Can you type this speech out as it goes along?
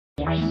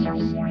Well,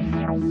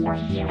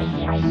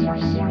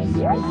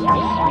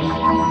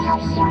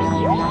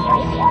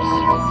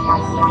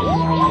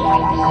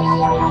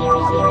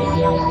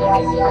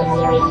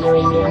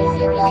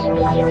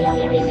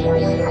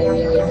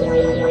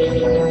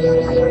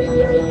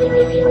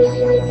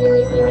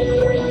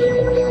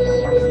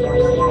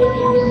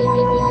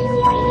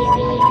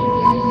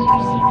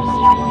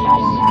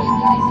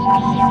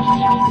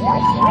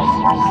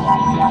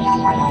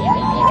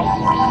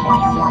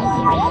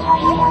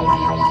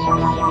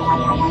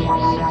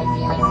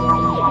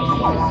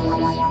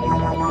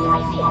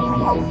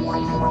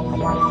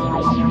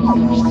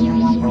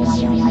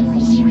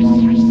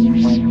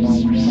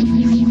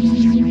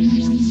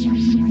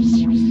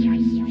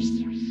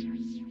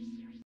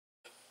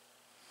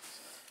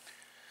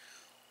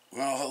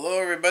 hello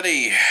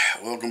everybody.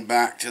 Welcome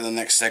back to the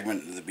next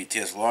segment of the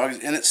BTS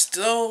vlogs, and it's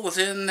still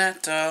within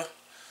that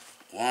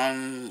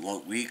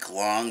 1 week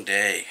long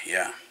day.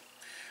 Yeah.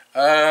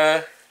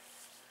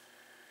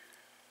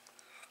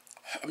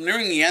 I'm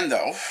nearing the end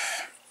though.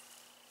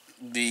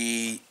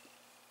 The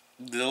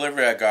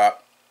delivery I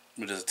got,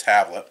 which is a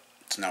tablet,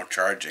 it's now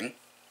charging.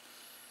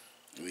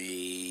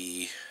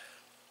 The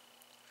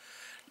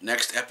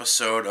next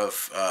episode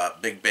of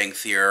Big Bang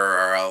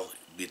Theory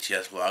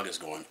BTS vlog is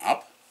going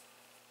up.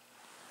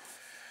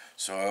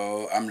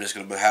 So I'm just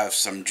going to have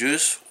some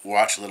juice,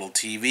 watch a little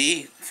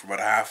TV for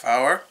about a half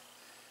hour,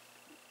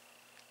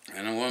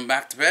 and I'm going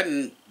back to bed,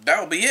 and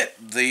that'll be it.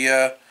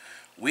 The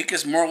week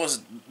is more or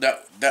less,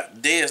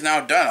 that day is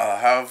now done. I'll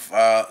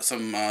have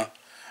some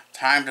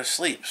time to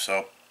sleep.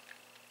 So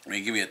let me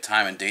give you a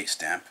time and date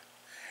stamp.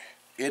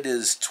 It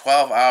is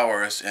 12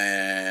 hours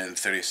and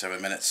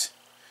 37 minutes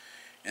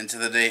into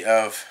the day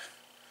of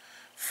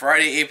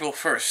Friday, April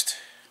 1st.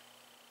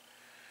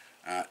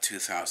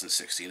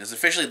 2016. It's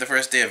officially the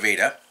first day of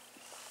Veda.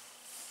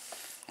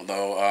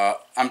 Although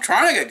I'll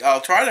try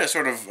to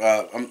sort of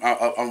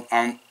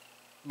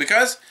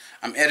because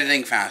I'm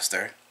editing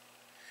faster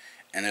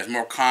and there's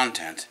more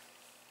content.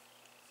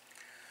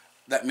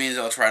 That means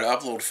I'll try to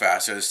upload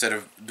faster. Instead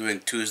of doing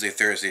Tuesday,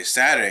 Thursday,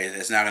 Saturday,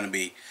 it's now going to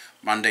be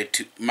Monday,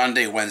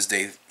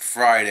 Wednesday,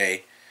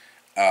 Friday,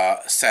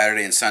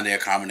 Saturday, and Sunday, a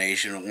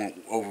combination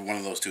over one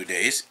of those 2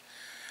 days.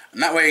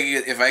 And that way,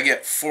 if I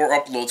get 4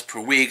 uploads per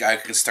week, I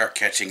can start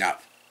catching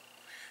up.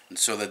 And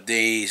so the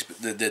days,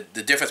 the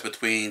difference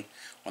between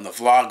when the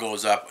vlog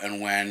goes up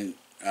and when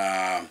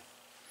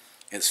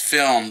it's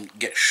filmed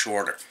gets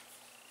shorter.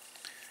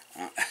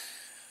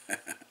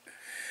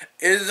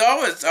 It's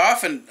always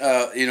often,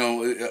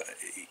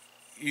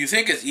 you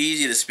think it's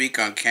easy to speak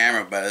on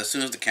camera, but as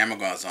soon as the camera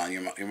goes on,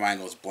 your mind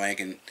goes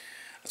blank, and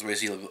that's why you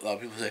see a lot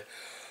of people say,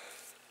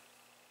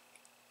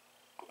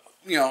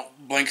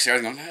 blank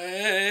stares, going,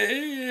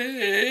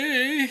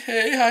 hey,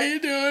 how you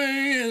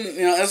doing?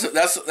 And,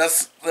 that's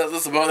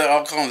about it.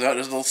 All comes out.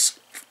 There's a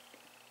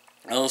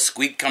little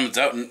squeak comes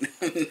out, and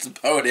that's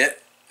about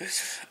it.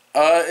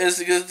 It's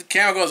because the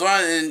camera goes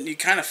on, and you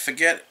kind of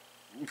forget,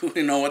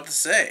 what to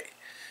say.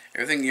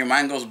 Everything, your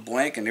mind goes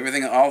blank, and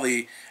everything, all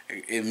the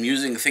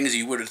amusing things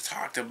you would have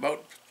talked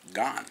about,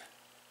 gone.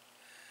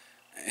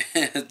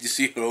 You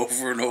see it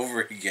over and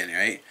over again,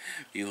 right?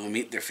 You'll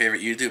meet their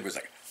favorite YouTubers,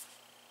 like,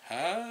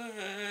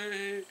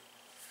 hi,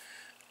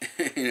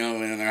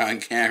 when they're on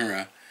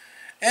camera,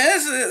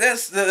 and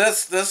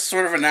that's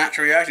sort of a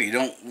natural reaction. You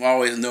don't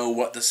always know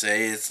what to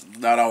say. It's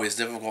not always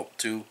difficult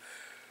to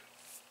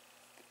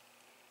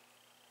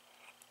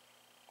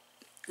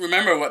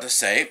remember what to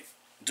say.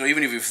 So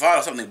even if you've thought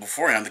of something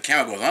beforehand, the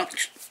camera goes on,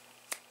 it's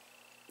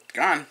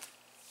gone.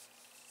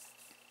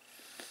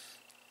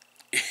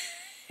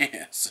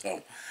 Yeah,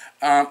 so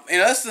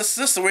that's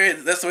the way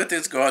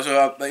things go.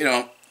 So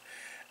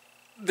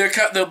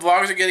the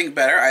vlogs are getting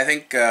better. I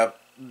think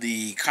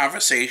the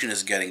conversation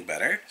is getting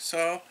better.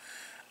 So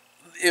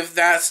if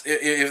this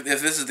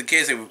is the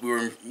case, that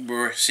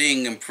we're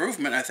seeing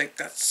improvement, I think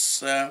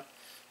that's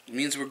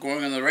means we're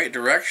going in the right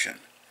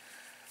direction.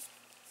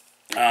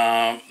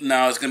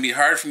 Now it's going to be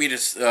hard for me to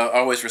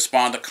always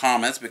respond to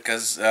comments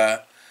because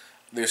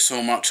there's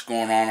so much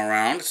going on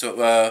around.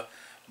 So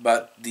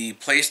but the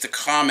place to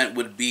comment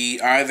would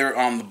be either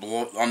on the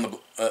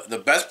the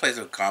best place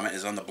to comment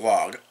is on the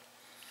blog.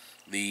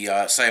 The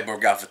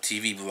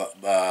CyborgAlphaTV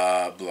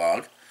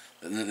blog,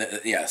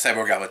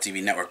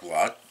 CyborgAlphaTV-Network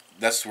blog.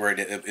 That's where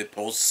it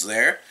posts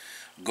there.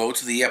 Go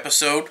to the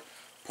episode,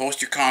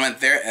 post your comment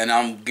there, and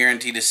I'm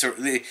guaranteed to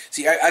see.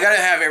 I gotta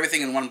have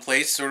everything in one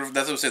place. Sort of.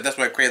 That's what I said. That's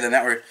why I created the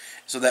network,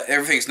 so that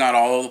everything's not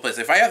all over the place.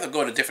 If I have to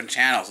go to different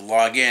channels,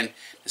 log in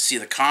to see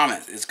the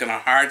comments, it's gonna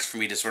hard for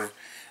me to sort of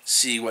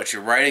see what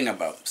you're writing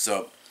about.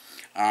 So.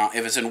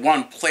 If it's in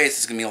one place,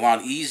 it's going to be a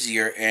lot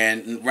easier,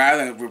 and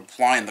rather than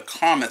reply in the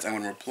comments, I'm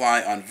going to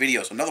reply on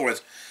video. So in other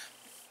words,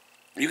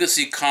 you can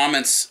see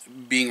comments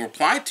being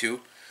replied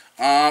to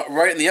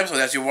right in the episode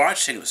as you're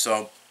watching.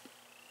 So,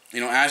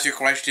 ask your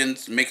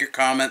questions, make your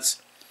comments,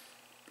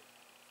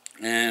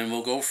 and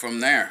we'll go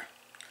from there.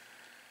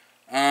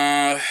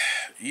 Yeah,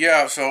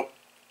 so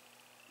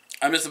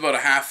I'm just about a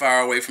half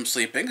hour away from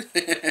sleeping.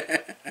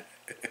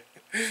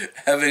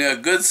 Having a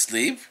good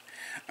sleep.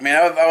 I mean,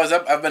 I was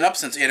up. I've been up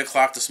since 8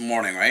 o'clock this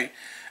morning, right?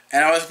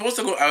 And I was supposed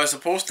to go. I was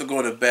supposed to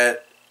go to bed.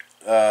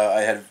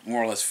 I had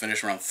more or less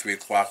finished around 3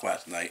 o'clock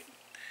last night.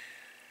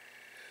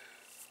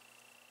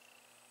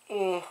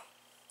 Oh.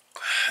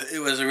 It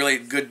was a really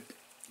good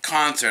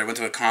concert. I went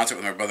to a concert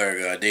with my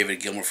brother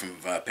David Gilmore from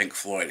Pink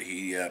Floyd.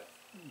 He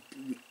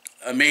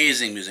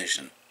amazing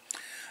musician.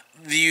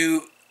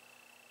 You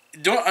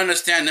don't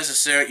understand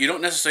necessarily. You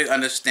don't necessarily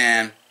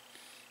understand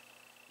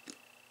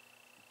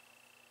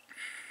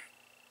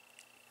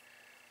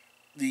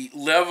the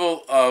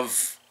level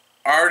of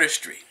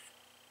artistry.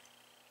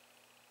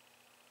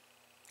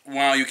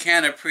 While you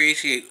can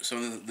appreciate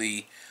some of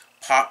the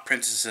pop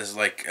princesses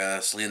like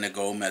Selena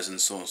Gomez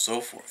and so on and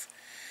so forth,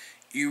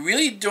 you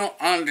really don't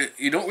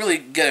really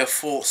get a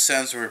full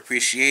sense of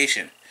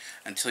appreciation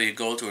until you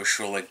go to a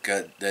show like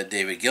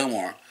David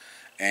Gilmore,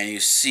 and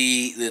you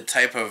see the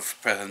type of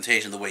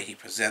presentation, the way he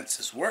presents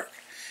his work.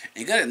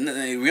 And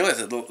you realize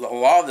that a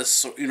lot of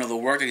this, the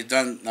work that he's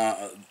done,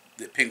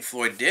 that Pink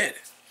Floyd did,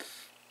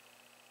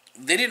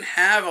 they didn't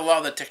have a lot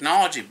of the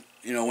technology,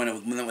 when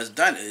it was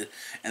done.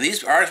 And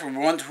these artists were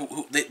ones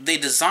who they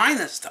designed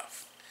this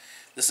stuff.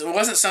 It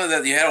wasn't something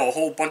that you had a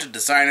whole bunch of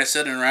designers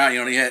sitting around,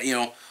 or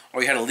you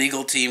had a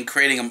legal team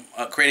creating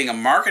a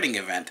marketing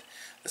event.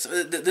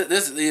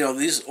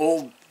 These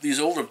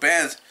older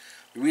bands,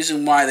 the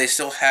reason why they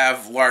still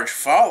have large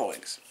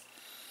followings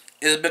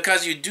is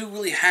because you do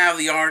really have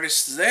the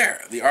artists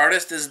there. The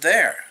artist is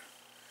there.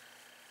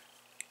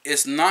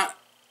 It's not.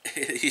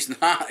 He's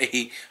not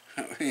a,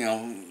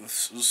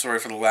 sorry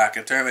for the lack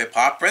of term, a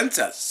pop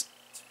princess.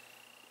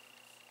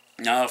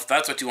 Now, if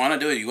that's what you want to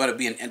do, you want to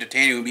be an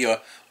entertainer, you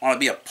want to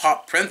be a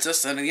pop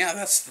princess, then yeah,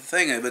 that's the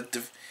thing. But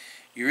if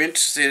you're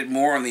interested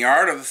more in the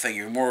art of the thing,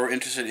 you're more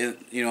interested in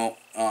the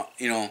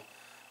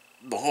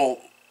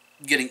whole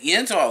getting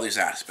into all these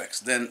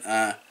aspects, then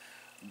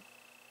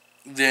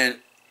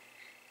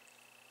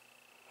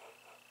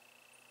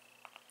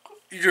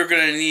you're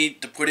going to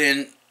need to put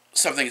in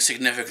something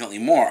significantly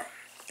more.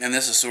 And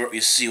this is what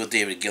you see with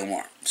David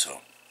Gilmore.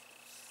 So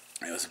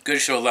it was a good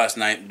show last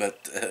night,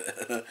 but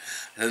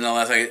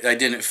I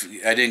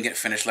didn't get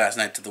finished last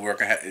night to the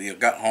work. I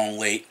got home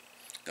late.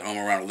 Got home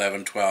around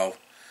 11, 12.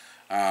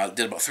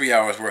 Did about 3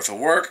 hours worth of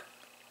work.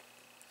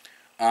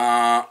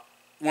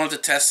 Wanted to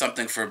test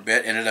something for a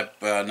bit. Ended up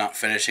not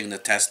finishing the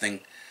testing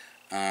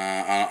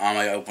on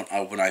my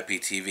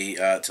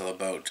OpenIPTV till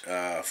about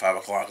 5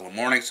 o'clock in the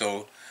morning.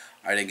 So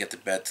I didn't get to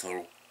bed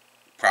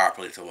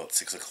properly till about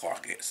 6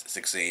 o'clock,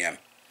 6 a.m.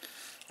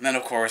 And then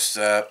of course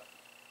 7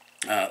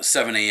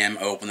 a.m.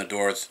 I opened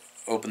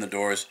the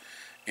doors,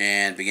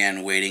 and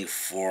began waiting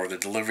for the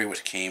delivery,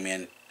 which came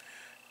in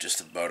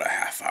just about a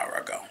half hour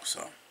ago.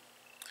 So,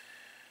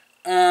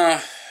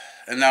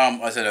 and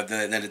now I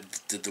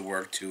did the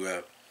work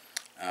to.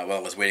 While I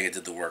was waiting, I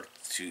did the work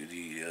to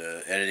the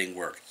editing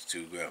work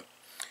to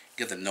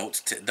get the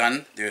notes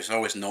done. There's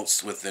always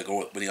notes when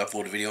you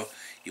upload a video.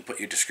 You put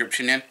your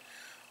description in.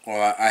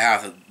 Well, I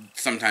have to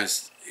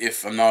sometimes,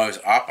 if I'm not always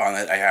up on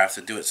it, I have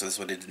to do it. So that's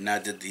what I did. And I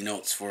did the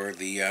notes for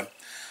the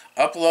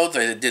uploads.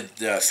 I did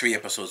 3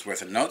 episodes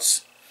worth of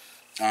notes.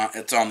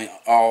 It's on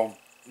all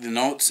the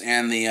notes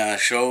and the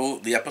show.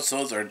 The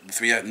episodes, or the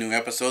 3 new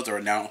episodes,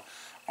 are now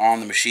on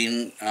the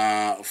machine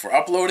for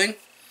uploading,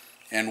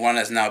 and one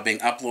is now being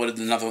uploaded.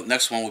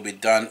 Next one will be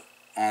done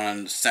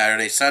on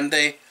Saturday,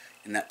 Sunday,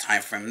 in that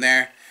time frame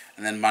there,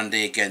 and then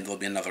Monday again there'll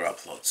be another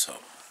upload. So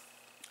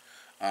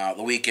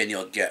the weekend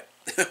you'll get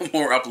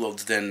more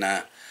uploads than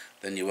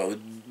you will.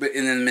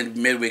 In the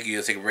midweek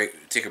you'll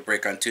take a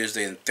break on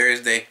Tuesday and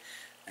Thursday,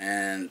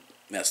 and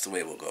that's the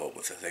way we'll go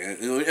with the thing. I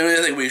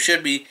think we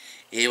should be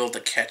able to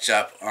catch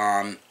up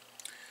on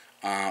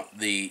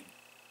the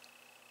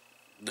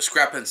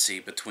discrepancy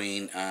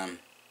between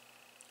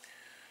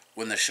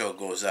when the show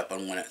goes up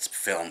and when it's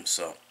filmed.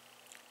 So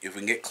if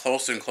we can get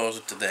closer and closer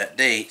to that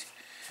date,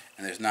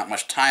 and there's not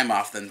much time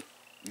off, then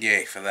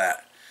yay for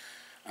that.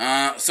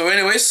 So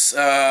anyways,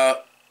 and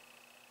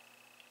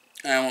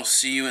we'll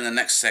see you in the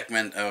next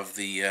segment of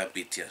the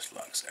BTS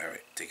vlogs.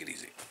 Alright, take it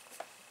easy.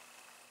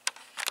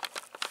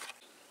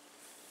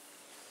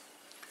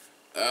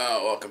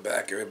 Welcome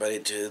back, everybody,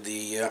 to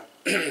the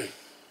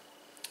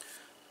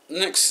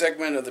next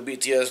segment of the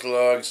BTS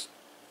vlogs.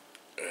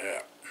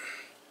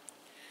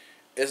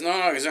 It's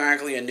not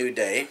exactly a new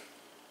day.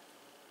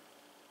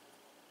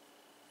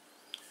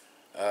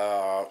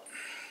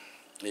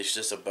 It's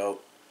just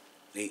about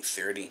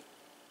 8:30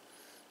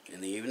 in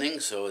the evening,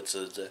 so it's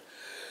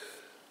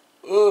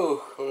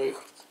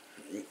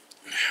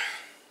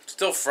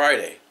still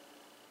Friday.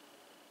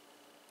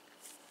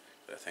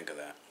 Did I think of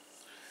that?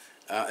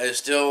 It's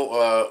still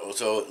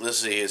so let's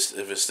see.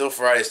 If it's still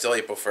Friday, it's still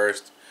April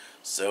 1st.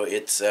 So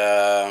it's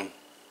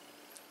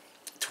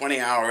 20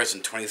 hours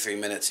and 23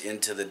 minutes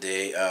into the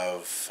day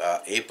of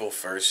April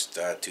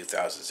 1st,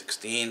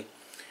 2016.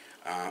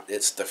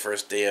 It's the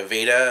first day of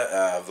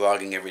Veda,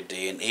 vlogging every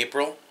day in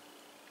April.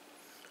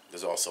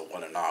 There's also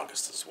one in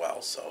August as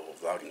well, so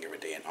vlogging every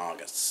day in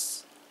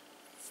August,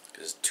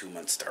 because 2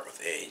 months start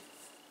with A.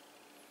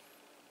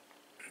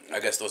 I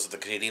guess those are the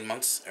Canadian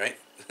months, right?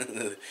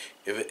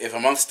 If a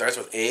month starts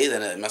with A,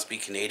 then it must be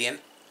Canadian.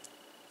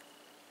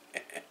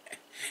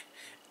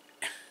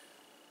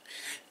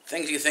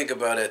 Things you think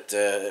about it.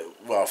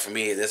 Well, for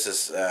me, this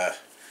is. I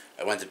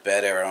went to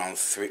bed around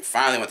 3.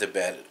 Finally, went to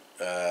bed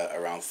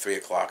around 3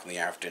 o'clock in the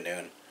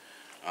afternoon.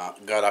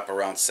 Got up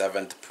around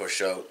 7 to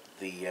push out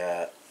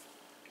the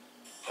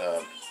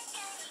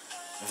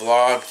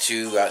vlog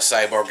to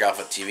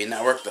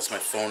CyborgAlphaTV-Network. That's my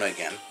phone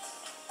again.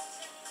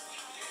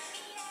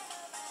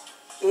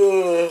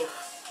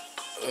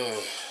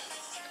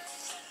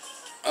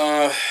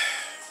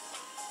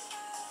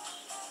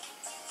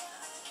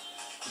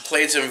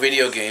 Played some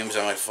video games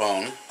on my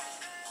phone,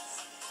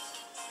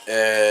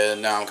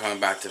 and now I'm coming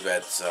back to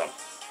bed. So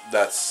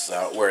that's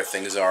where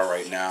things are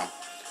right now.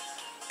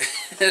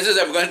 This is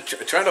I'm going to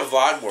try to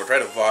vlog more. Try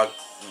to vlog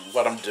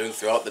what I'm doing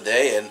throughout the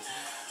day, and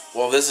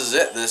well, this is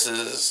it. This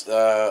is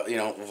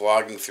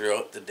vlogging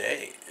throughout the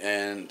day,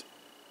 and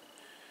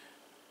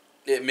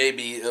it may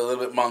be a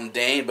little bit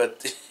mundane,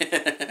 but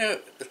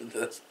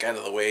that's kind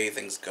of the way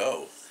things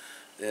go.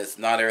 It's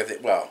not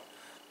everything. Well,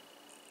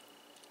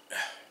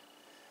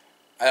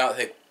 I don't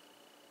think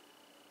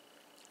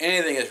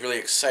anything is really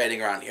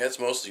exciting around here. It's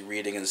mostly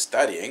reading and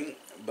studying.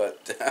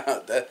 But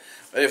but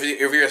if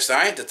you're a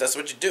scientist, that's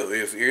what you do.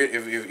 If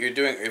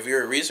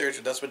you're a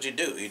researcher, that's what you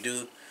do. You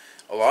do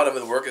a lot of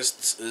the work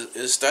is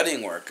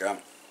studying work.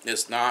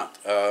 It's not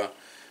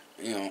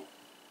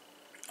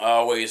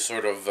always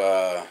sort of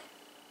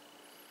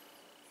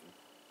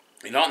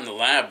you're not in the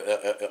lab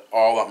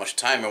all that much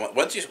time. And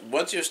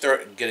once you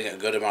start getting a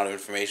good amount of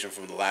information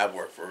from the lab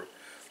work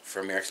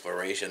from your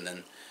exploration,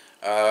 then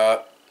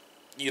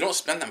you don't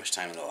spend that much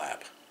time in the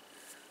lab.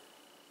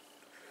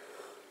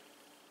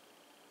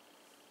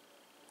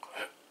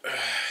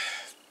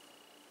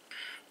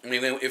 I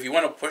mean, if you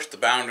want to push the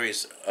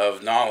boundaries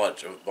of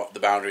knowledge, the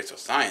boundaries of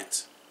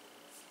science,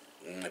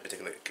 in my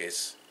particular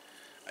case,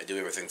 I do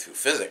everything through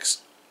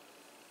physics,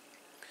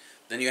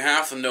 then you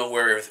have to know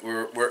where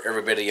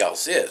everybody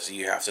else is.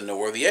 You have to know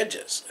where the edge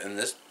is, and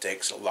this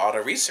takes a lot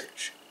of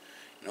research.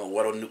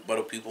 What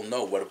do people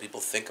know? What do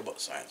people think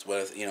about science?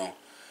 What do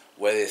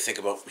they think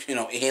about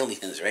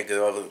aliens, right?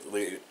 Because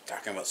we're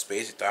talking about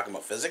space, you're talking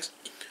about physics.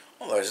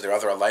 Well, is there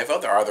other life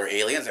out there? Are there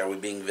aliens? Are we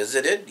being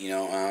visited?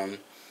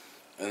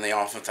 And they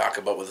often talk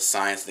about with the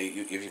science.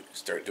 If you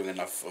start doing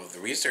enough of the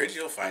research,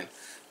 you'll find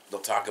they'll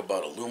talk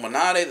about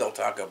Illuminati. They'll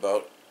talk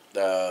about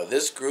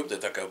this group. They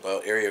talk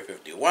about Area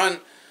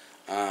 51.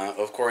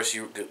 Of course,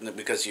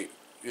 because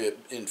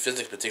in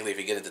physics, particularly if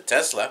you get into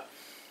Tesla,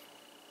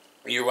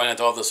 you run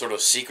into all this sort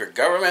of secret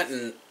government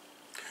and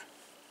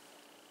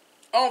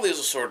all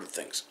these sort of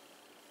things.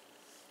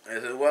 I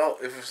said, well,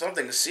 if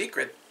something's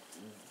secret,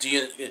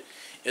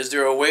 is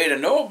there a way to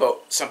know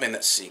about something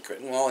that's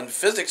secret? Well, in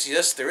physics,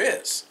 yes, there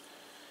is.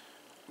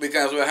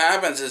 Because what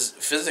happens is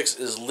physics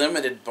is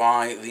limited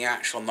by the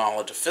actual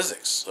knowledge of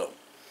physics. So,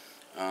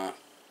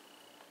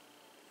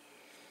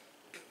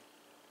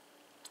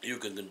 you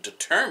can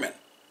determine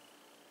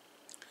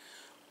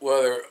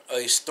whether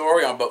a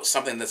story about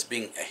something that's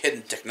being a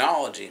hidden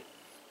technology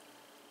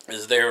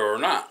is there or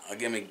not. I'll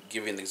give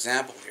you an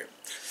example here.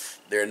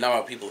 There are a number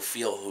of people who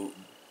feel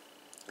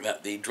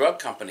that the drug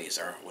companies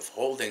are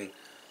withholding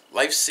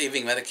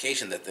life-saving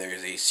medication, that there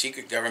is a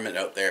secret government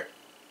out there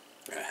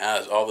that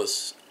has all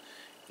this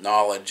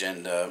knowledge,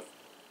 and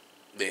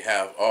they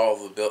have all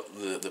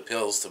the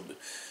pills to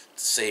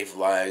save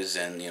lives,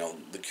 and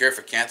the cure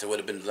for cancer would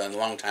have been done a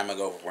long time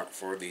ago if it weren't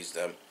for these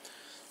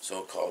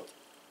so-called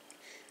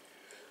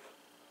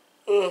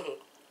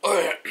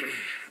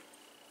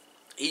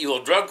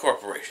evil drug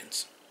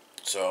corporations.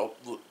 So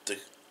to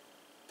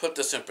put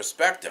this in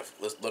perspective,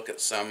 let's look at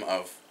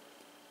if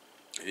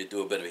you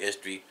do a bit of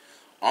history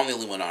on the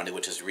Illuminati,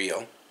 which is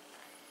real.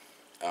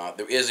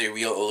 There is a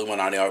real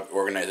Illuminati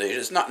organization.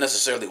 It's not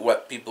necessarily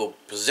what people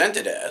present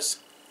it as.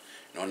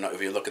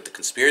 If you look at the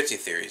conspiracy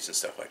theories and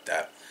stuff like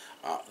that,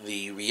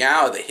 the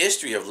reality, the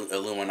history of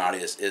Illuminati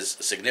is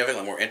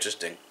significantly more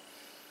interesting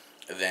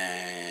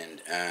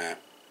than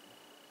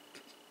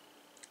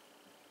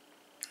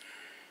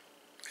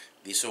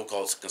the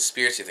so-called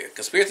conspiracy theory.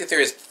 Conspiracy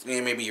theory is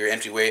maybe your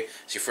entryway.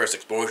 It's your first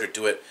exposure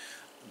to it.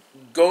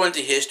 Go into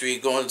history,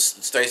 go and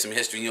study some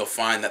history, and you'll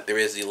find that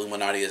the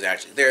Illuminati is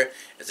actually there.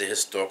 It's a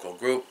historical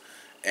group,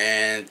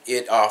 and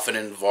it often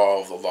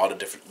involved a lot of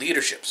different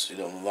leaderships.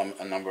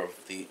 A number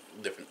of the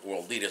different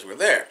world leaders were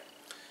there.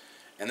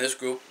 And this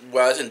group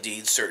was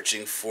indeed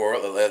searching for,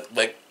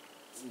 like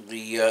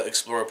the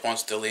explorer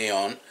Ponce de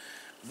Leon,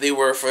 they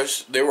were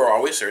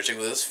always searching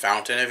for this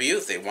fountain of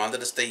youth. They wanted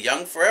to stay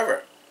young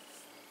forever.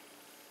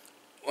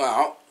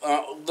 Well,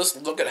 let's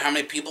look at how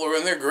many people are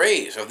in their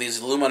graves of these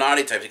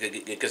Illuminati types,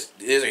 because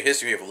there's a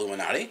history of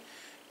Illuminati.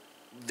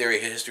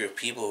 There's a history of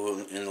people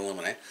who in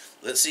Illuminati.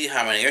 Let's see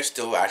how many are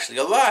still actually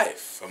alive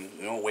from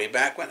way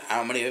back when.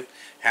 How many have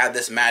had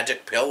this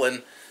magic pill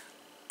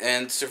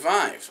and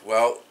survived?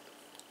 Well,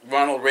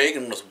 Ronald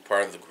Reagan was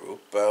part of the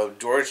group.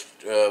 George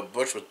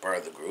Bush was part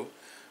of the group.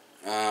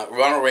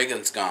 Ronald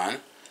Reagan's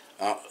gone.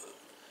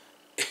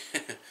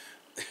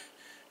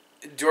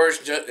 George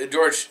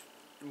George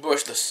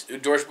Bush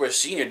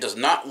Sr. does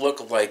not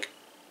look like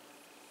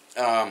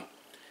um,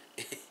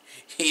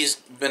 he's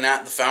been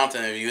at the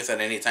fountain of youth at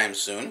any time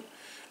soon.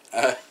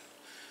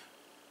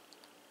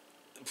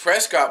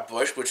 Prescott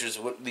Bush, which is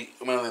one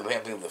of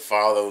the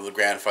father or the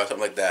grandfather,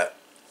 something like that,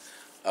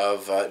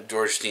 of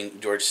George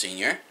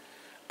Sr.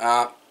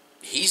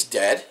 He's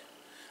dead.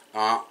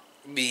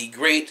 The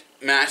great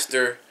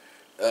master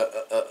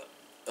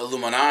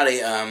Illuminati,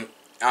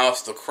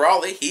 Aleister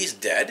Crowley, he's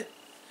dead.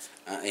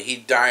 He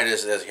died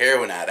as a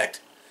heroin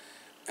addict.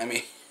 I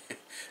mean,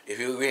 if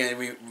you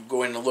really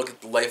go in and look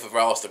at the life of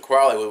Aleister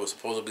Crowley, who was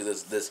supposed to be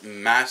this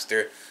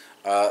master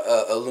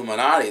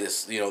Illuminati,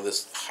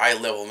 this high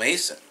level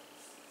Mason.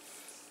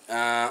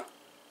 It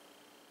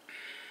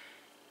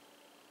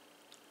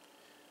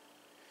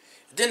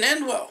didn't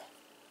end well.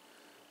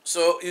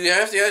 So you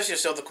have to ask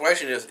yourself the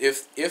question: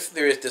 if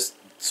there is this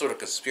sort of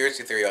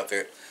conspiracy theory out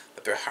there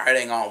that they're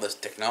hiding all this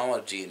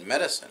technology in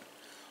medicine,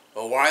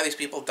 well, why are these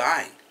people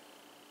dying?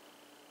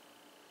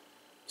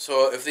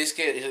 So if these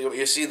kids,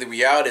 you see, the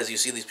reality is you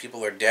see these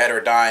people are dead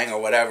or dying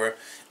or whatever,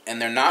 and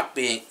they're not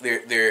being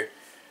their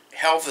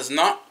health is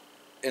not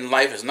in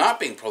life is not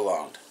being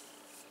prolonged,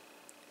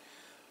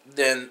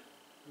 then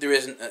there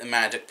isn't a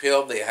magic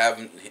pill. They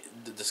haven't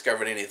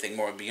discovered anything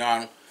more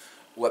beyond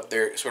what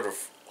their sort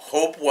of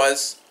hope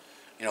was.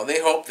 You know,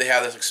 they hope they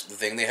have this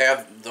thing. They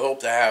have the hope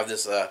to have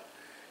this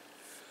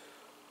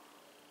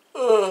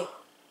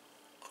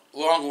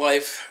long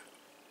life,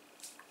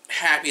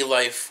 happy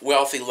life,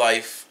 wealthy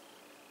life,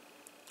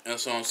 and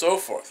so on and so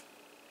forth.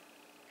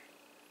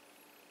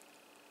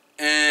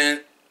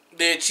 And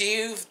they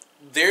achieve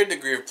their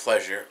degree of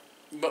pleasure,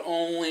 but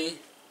only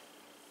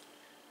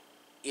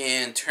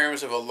in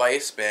terms of a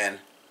lifespan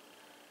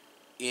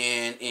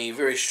in a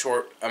very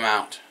short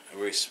amount, a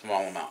very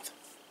small amount,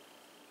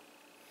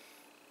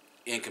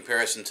 in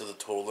comparison to the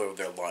total of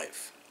their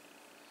life.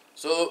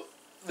 So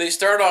they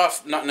start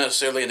off not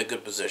necessarily in a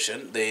good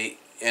position. They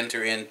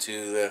enter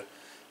into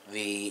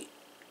the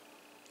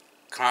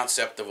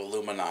concept of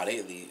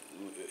Illuminati,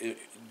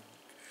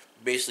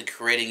 basically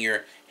creating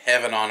your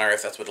heaven on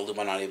earth. That's what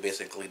Illuminati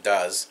basically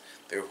does.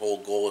 Their whole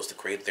goal is to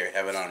create their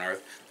heaven on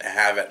earth. They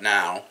have it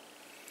now.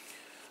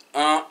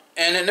 And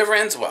it never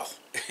ends well.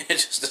 It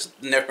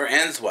just never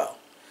ends well.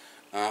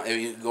 If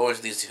you go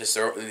into these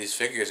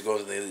figures, go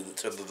to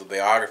the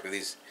biography of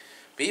these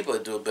people,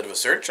 do a bit of a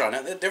search on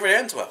it, it never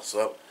ends well.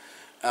 So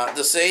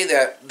to say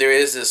that there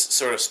is this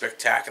sort of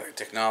spectacular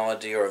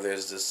technology, or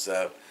there's this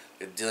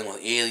they're dealing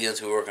with aliens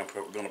who are going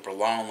to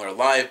prolong their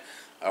life,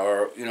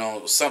 or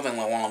something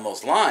along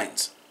those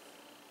lines,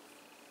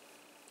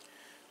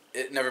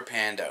 it never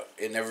panned out.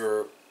 It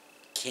never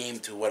came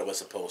to what it was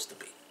supposed to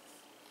be.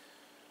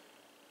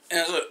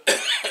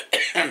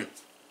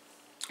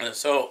 And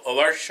so a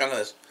large chunk of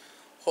this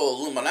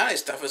whole Illuminati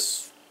stuff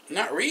is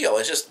not real.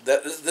 It's just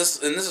that this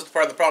is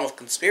part of the problem with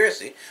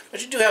conspiracy.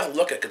 But you do have to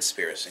look at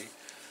conspiracy.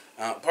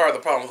 Part of the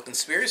problem with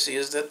conspiracy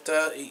is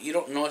that you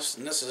don't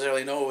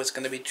necessarily know if it's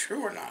going to be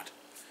true or not.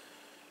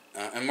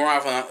 And more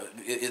often,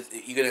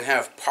 you're going to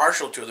have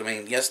partial truth. I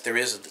mean, yes, there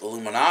is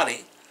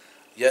Illuminati.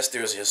 Yes,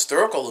 there's a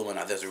historical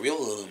Illuminati. There's a real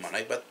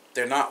Illuminati, but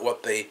they're not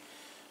what they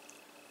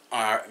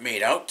are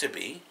made out to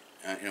be.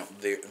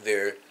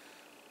 They're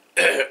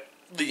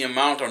the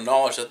amount of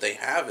knowledge that they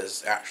have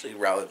is actually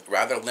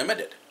rather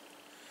limited.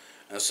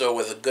 And so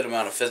with a good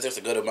amount of physics,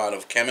 a good amount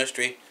of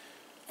chemistry,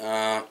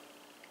 and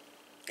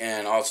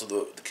also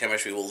the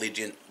chemistry will lead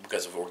you,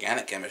 because of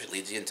organic chemistry,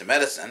 leads you into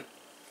medicine.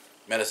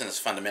 Medicine is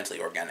fundamentally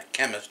organic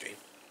chemistry.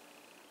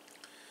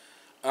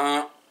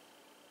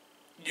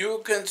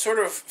 You can sort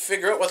of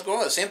figure out what's going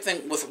on. The same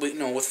thing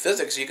with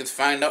physics. You can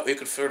find out. You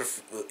can sort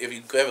of, if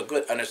you have a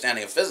good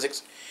understanding of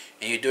physics,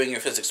 and you're doing your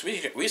physics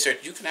research,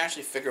 you can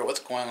actually figure out what's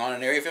going on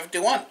in Area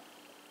 51.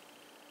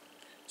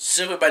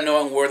 Simply by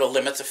knowing where the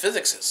limits of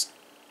physics is.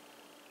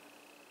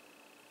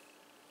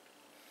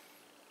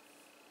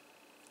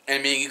 I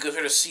mean, you can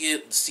sort of see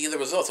the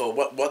results. Well,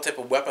 what type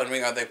of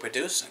weaponry are they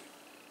producing?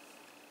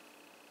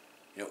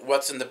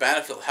 What's in the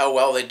battlefield? How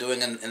well are they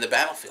doing in the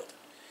battlefield?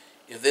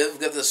 If they've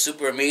got this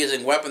super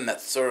amazing weapon,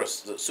 that's sort of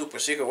the super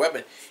secret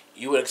weapon,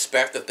 you would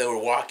expect that they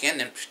would walk in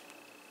and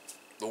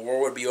the war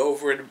would be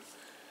over in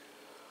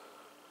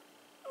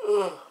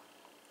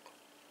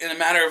a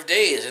matter of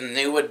days, and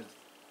they would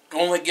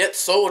only get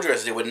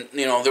soldiers. They wouldn't,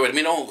 there would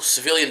be no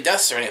civilian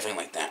deaths or anything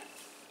like that.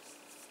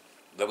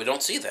 But we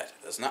don't see that.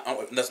 That's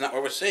not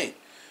what we're seeing.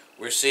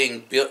 We're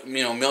seeing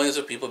millions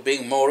of people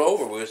being mowed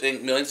over. We're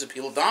seeing millions of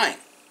people dying.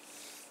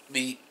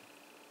 The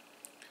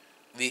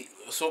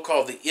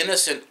so-called the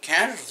innocent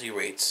casualty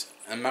rates,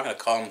 I'm not going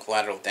to call them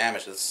collateral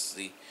damage, that's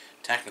the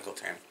technical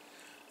term.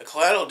 The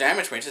collateral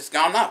damage rates has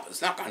gone up.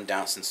 It's not gone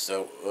down since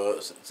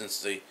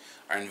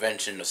our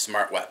invention of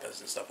smart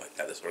weapons and stuff like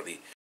that. This is where the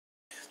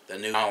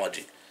new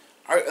technology.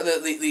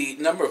 The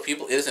number of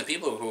innocent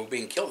people who are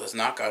being killed has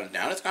not gone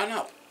down, it's gone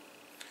up.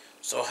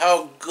 So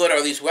how good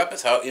are these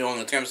weapons? How,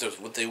 in terms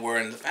of what they were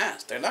in the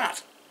past? They're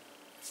not.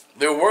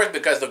 They're worse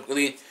because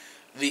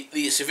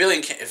the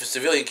civilian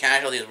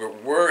casualties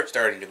were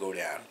starting to go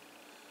down.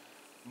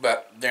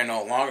 but they're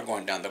no longer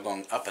going down, they're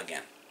going up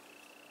again.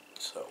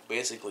 So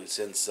basically,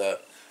 since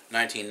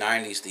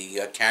 1990s,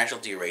 the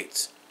casualty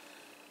rates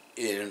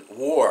in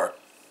war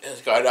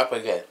has gone up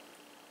again.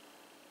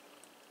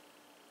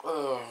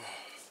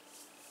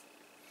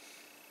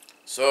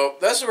 So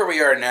that's where we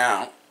are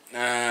now.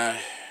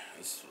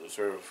 It's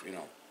sort of,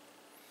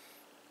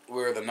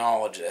 where the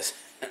knowledge is.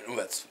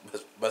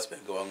 what's been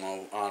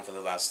going on for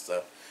the last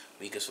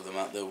week or so, the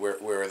month,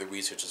 where the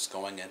research is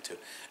going into.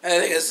 And I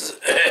think this is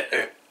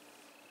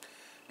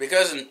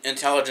because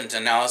intelligence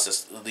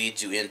analysis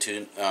leads you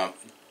into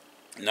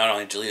not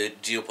only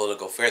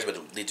geopolitical affairs, but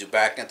it leads you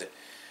back into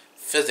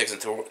physics in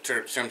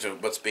terms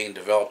of what's being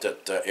developed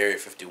at Area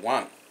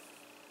 51.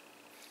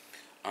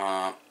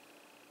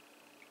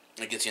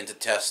 It gets you into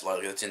Tesla.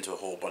 It gets into a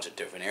whole bunch of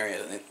different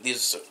areas, and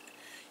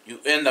you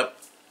end up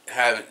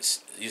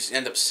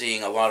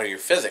seeing a lot of your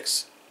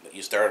physics that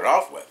you started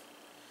off with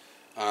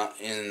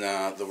in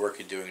the work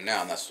you're doing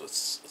now, and that's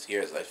what's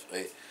here. Is I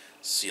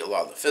see a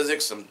lot of the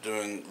physics. I'm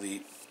doing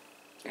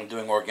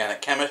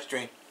organic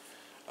chemistry.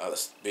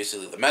 That's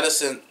basically the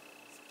medicine.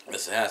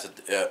 This has to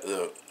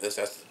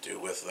do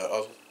with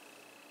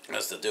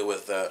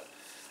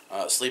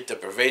sleep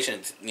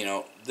deprivation.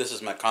 This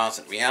is my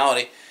constant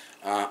reality.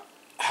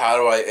 How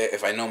do I,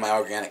 if I know my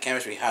organic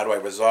chemistry, how do I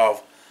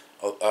resolve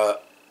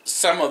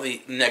some of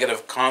the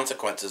negative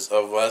consequences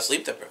of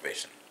sleep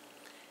deprivation?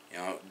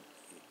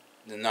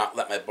 Not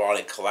let my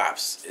body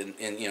collapse and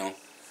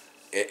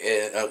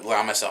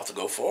allow myself to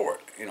go forward.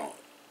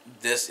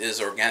 This is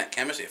organic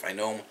chemistry. If I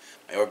know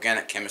my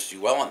organic chemistry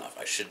well enough,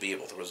 I should be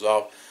able to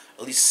resolve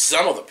at least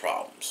some of the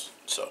problems.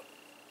 So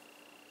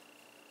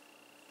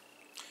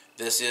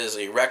this is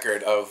a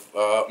record of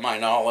my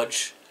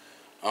knowledge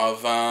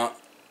of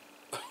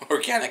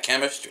organic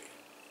chemistry.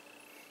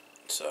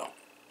 So,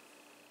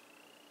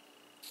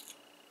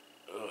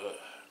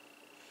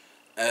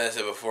 as I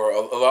said before,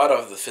 a lot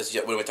of the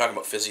when we talk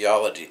about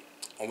physiology,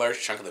 a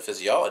large chunk of the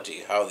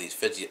physiology, how the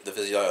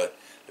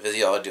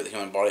physiology of the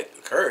human body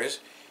occurs,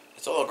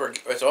 it's all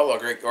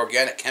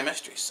organic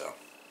chemistry. So,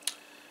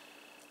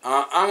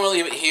 I'm gonna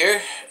leave it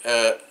here.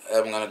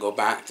 I'm gonna go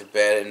back to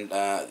bed and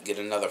get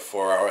another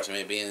 4 hours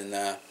maybe,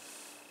 and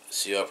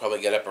so I'll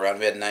probably get up around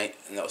midnight,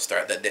 and they'll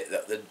start the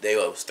day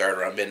will start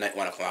around midnight,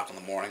 1 o'clock in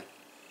the morning.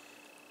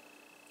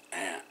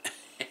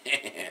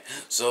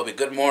 So it'll be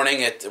good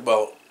morning at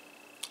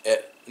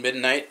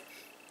midnight,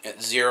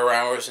 at 0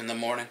 hours in the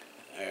morning.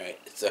 All right.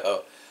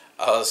 So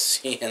I'll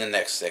see you in the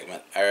next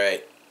segment. All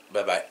right.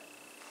 Bye bye.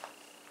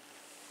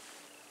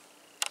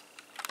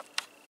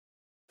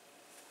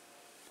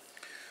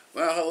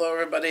 Well, hello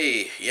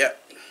everybody.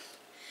 Yep.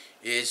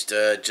 It's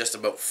just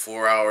about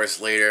 4 hours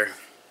later.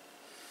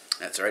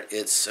 That's right.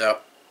 It's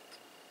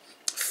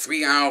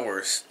 3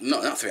 hours.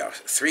 No, not 3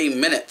 hours. 3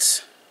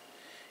 minutes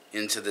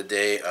into the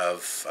day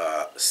of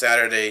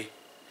Saturday,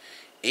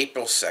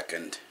 April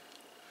 2nd,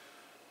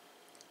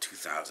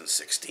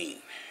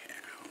 2016. Yeah,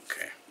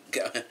 okay.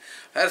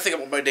 I had to think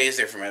about my days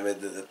there for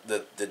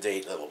the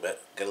date a little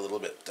bit. Get a little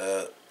bit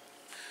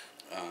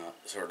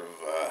sort of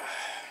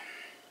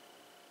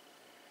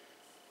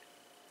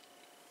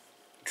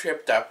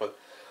tripped up with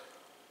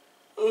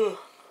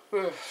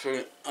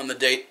on the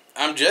date.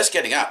 I'm just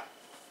getting up,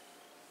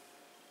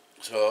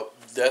 so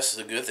that's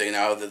the good thing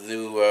now. The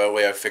new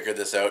way I figured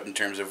this out in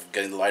terms of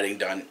getting the lighting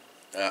done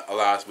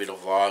allows me to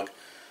vlog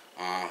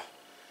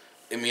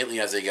immediately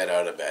as I get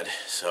out of bed.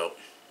 So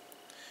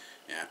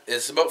yeah,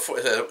 it's about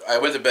I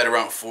went to bed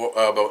around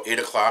about 8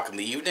 o'clock in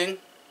the evening.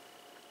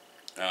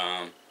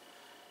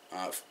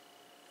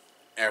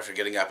 After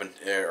getting up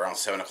around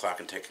 7 o'clock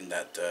and taking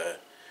that.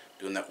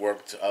 Doing that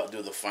work to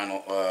do the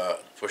final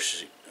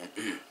push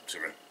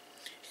sorry,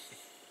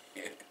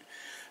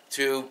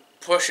 to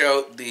push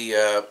out the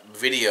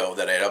video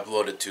that I had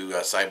uploaded to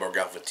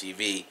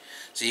CyborgAlphaTV.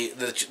 See,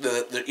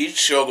 each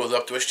show goes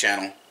up to his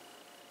channel,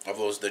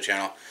 uploads to the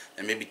channel,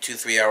 and maybe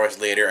 2-3 hours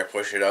later I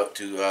push it out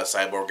to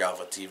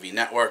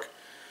CyborgAlphaTV-Network.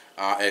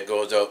 It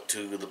goes out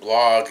to the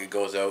blog. It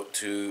goes out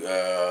to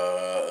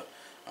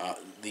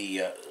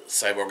the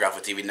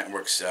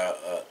CyborgAlphaTV-Network's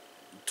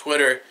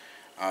Twitter.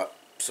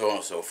 So on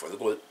and so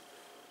forth.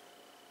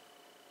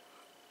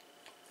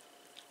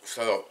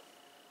 So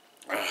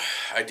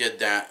I did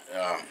that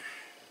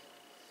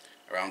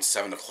around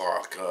 7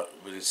 o'clock,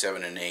 between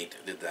 7 and 8.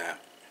 I did that.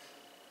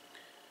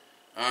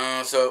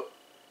 So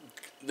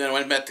then I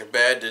went back to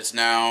bed. It's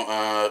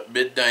now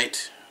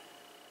midnight.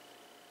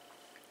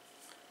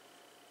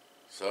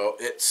 So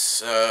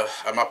it's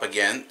I'm up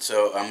again.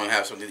 So I'm gonna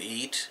have something to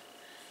eat,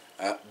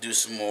 do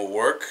some more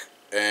work,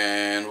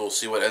 and we'll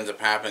see what ends up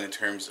happening in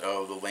terms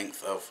of the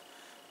length of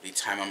the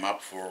time I'm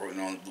up for,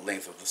 the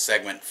length of the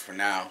segment for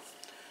now.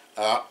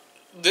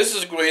 This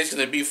is going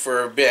to be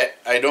for a bit.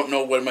 I don't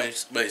know when my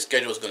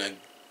schedule is going to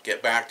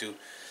get back to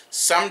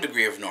some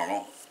degree of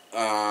normal,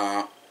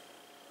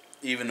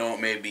 even though it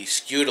may be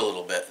skewed a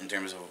little bit in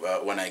terms of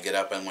when I get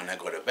up and when I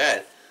go to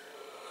bed.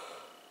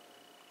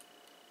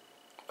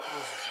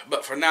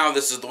 But for now,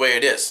 this is the way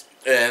it is,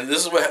 and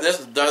this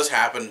does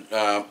happen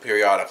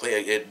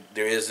periodically.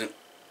 There isn't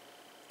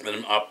that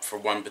I'm up for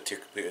one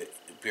particular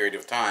period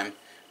of time, in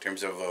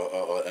terms of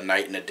a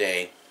night and a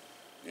day,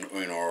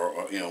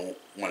 or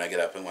when I get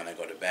up and when I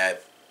go to bed,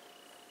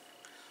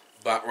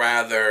 but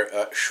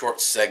rather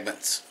short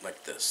segments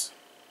like this.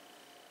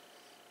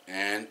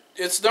 And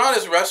it's not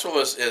as restful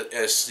as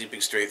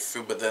sleeping straight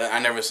through, but then I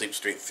never sleep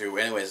straight through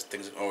anyways.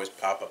 Things always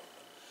pop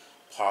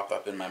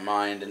up in my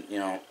mind, and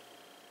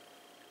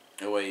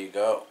away you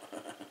go.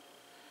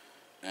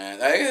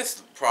 And I guess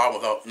the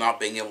problem without not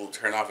being able to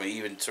turn off, and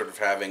even sort of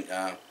having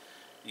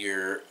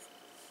your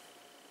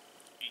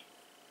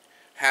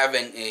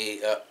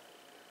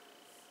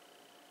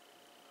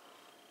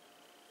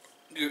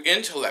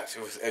intellect,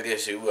 I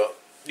guess you will,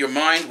 your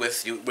mind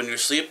with you when you're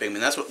sleeping. I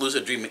mean, that's what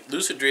lucid dreaming.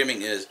 Lucid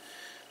dreaming is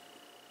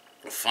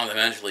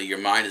fundamentally your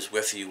mind is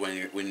with you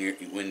when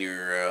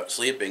you're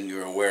sleeping.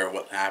 You're aware of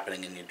what's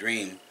happening in your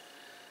dream,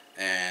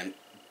 and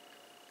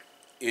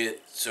your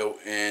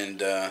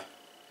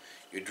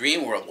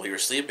dream world while you're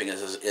sleeping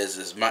is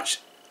as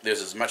much,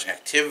 there's as much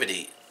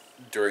activity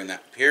during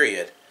that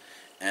period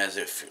as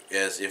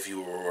if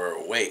you were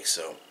awake.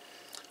 So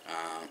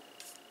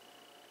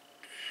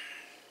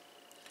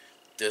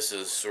this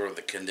is sort of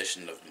the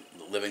condition of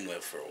living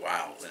with for a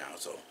while now.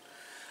 So,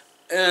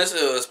 and this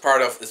is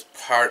part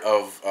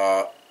of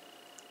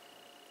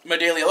my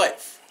daily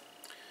life.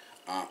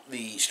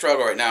 The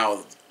struggle right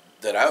now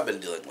that I've been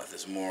dealing with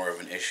is more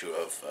of an issue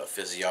of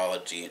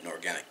physiology and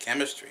organic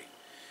chemistry,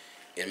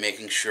 in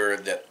making sure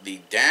that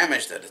the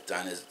damage that is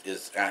done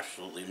is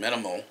absolutely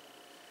minimal,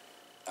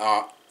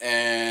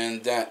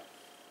 and that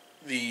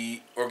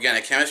the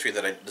organic chemistry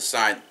that I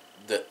decide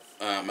that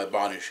my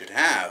body should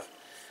have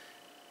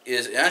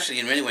is actually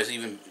in many ways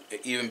even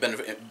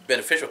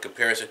beneficial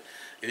comparison.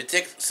 If you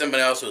take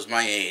somebody else who's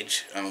my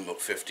age, I'm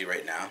about 50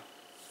 right now,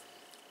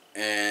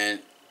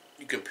 and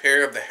you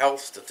compare the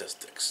health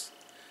statistics,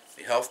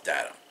 the health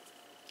data,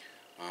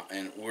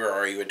 and where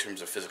are you in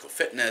terms of physical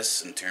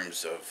fitness, in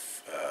terms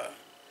of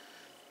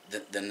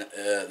the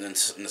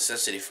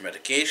necessity for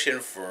medication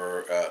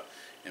for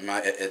at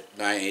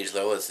my age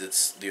level,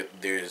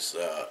 there's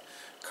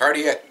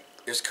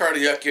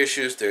cardiac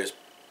issues, there's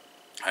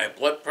high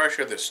blood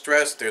pressure, there's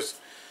stress, there's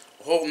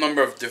a whole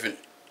number of different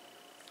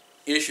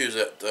issues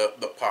that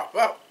pop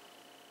up.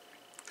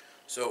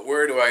 So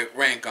where do I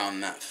rank on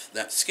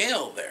that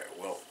scale there?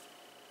 Well,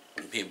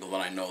 people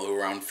that I know who are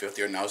around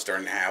 50 are now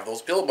starting to have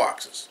those pill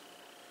boxes.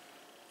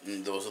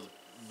 And those are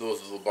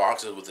the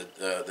boxes with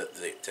that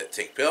they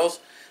take pills.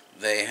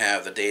 They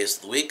have the days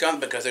of the week on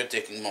because they're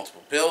taking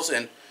multiple pills,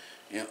 and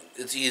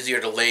it's easier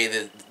to lay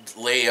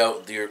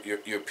out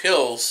your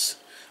pills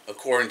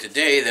according to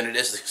day than it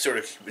is to sort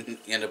of keep it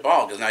in a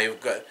bottle. Because now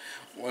you've got,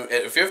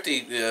 at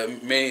 50,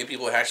 many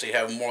people actually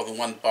have more than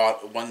one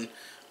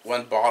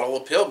bottle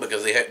of pill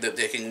because they're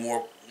taking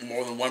more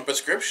than one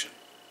prescription.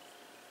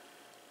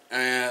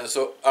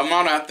 So I'm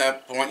not at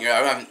that point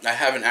yet. I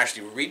haven't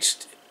actually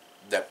reached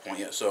that point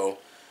yet. So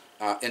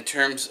in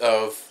terms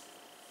of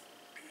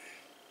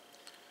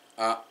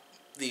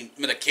the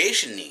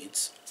medication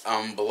needs,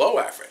 I'm below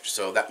average.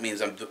 So that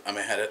means I'm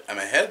ahead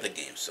of the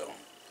game.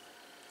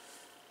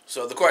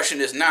 So the question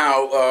is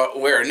now,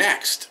 where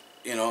next?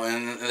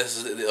 And this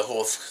is the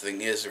whole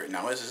thing is right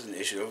now. This is an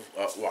issue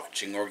of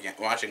watching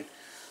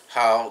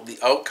how the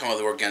outcome of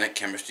the organic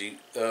chemistry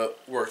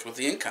works with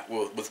the income,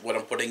 with what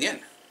I'm putting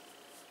in.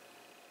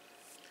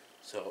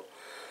 So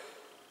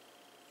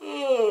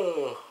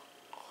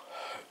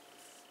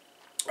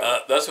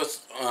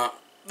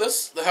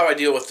that's how I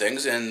deal with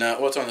things. And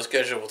what's on the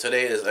schedule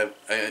today is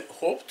I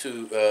hope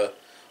to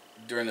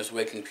during this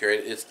waking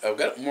period, I've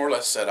got it more or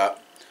less set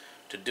up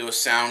to do a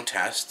sound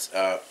test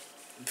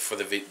for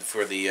the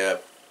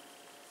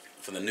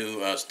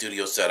new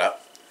studio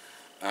setup.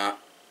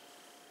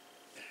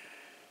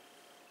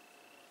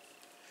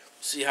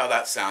 See how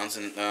that sounds,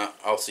 and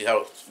I'll see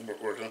how it's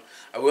working.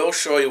 I will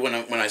show you when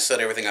I set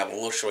everything up. I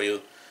will show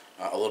you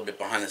a little bit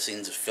behind the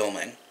scenes of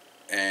filming,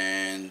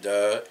 and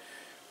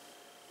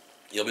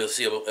you'll be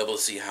able to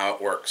see how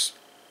it works.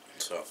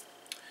 So,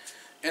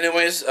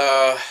 anyways,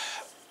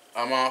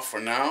 I'm off for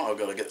now. I've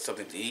got to get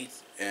something to eat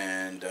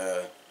and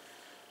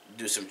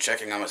do some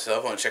checking on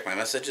myself. I want to check my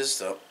messages.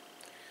 So,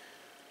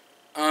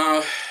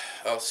 I'll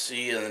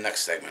see you in the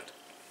next segment.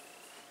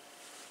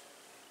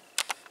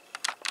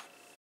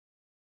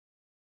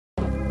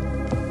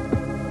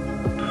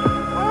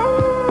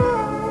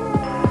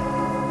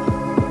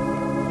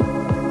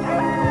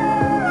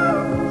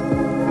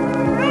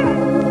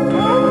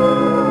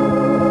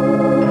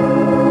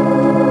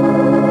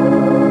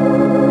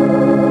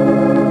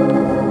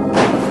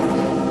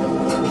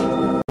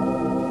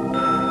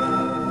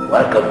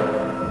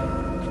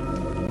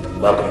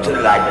 Welcome to the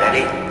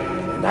library,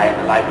 and I am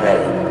the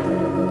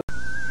librarian.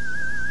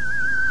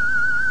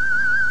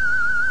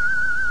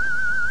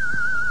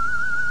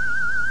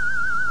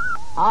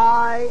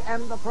 I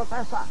am the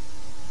professor.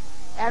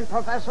 And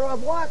professor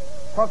of what?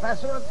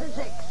 Professor of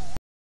physics.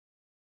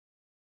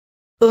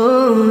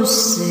 Oh,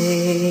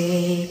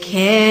 say,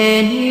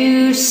 can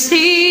you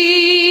see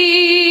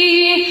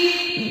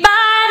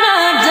by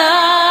the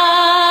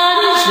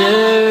dawn's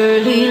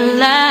early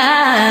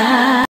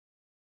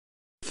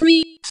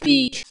Free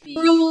speech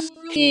rules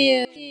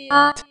here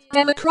at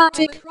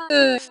Democratic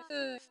Earth.